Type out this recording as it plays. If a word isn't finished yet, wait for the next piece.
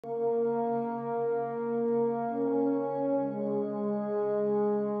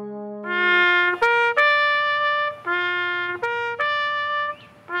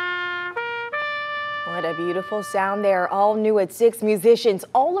Beautiful sound there. All new at 6. Musicians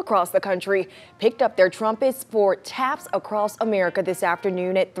all across the country picked up their trumpets for Taps Across America this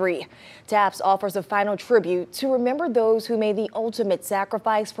afternoon at 3. Taps offers a final tribute to remember those who made the ultimate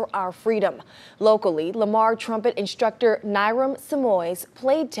sacrifice for our freedom. Locally, Lamar trumpet instructor Niram Samoys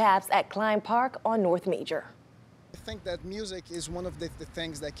played taps at Klein Park on North Major. I think that music is one of the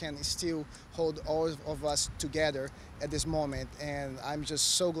things that can still hold all of us together at this moment, and I'm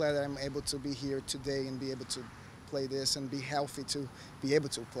just so glad that I'm able to be here today and be able to play this and be healthy to be able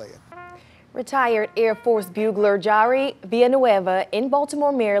to play it. Retired Air Force bugler Jari Villanueva in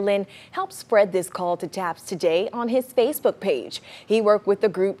Baltimore, Maryland, helped spread this call to taps today on his Facebook page. He worked with the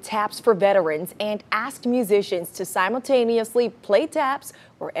group Taps for Veterans and asked musicians to simultaneously play taps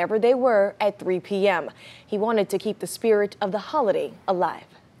wherever they were at 3 p.m. He wanted to keep the spirit of the holiday alive.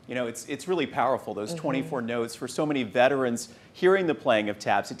 You know, it's really powerful, those 24 notes. For so many veterans, hearing the playing of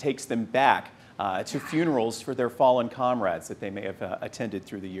taps, it takes them back to funerals for their fallen comrades that they may have attended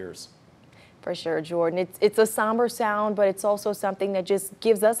through the years. For sure, Jordan. It's a somber sound, but it's also something that just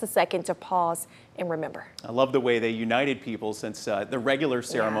gives us a second to pause and remember. I love the way they united people since the regular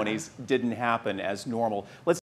ceremonies didn't happen as normal. Let's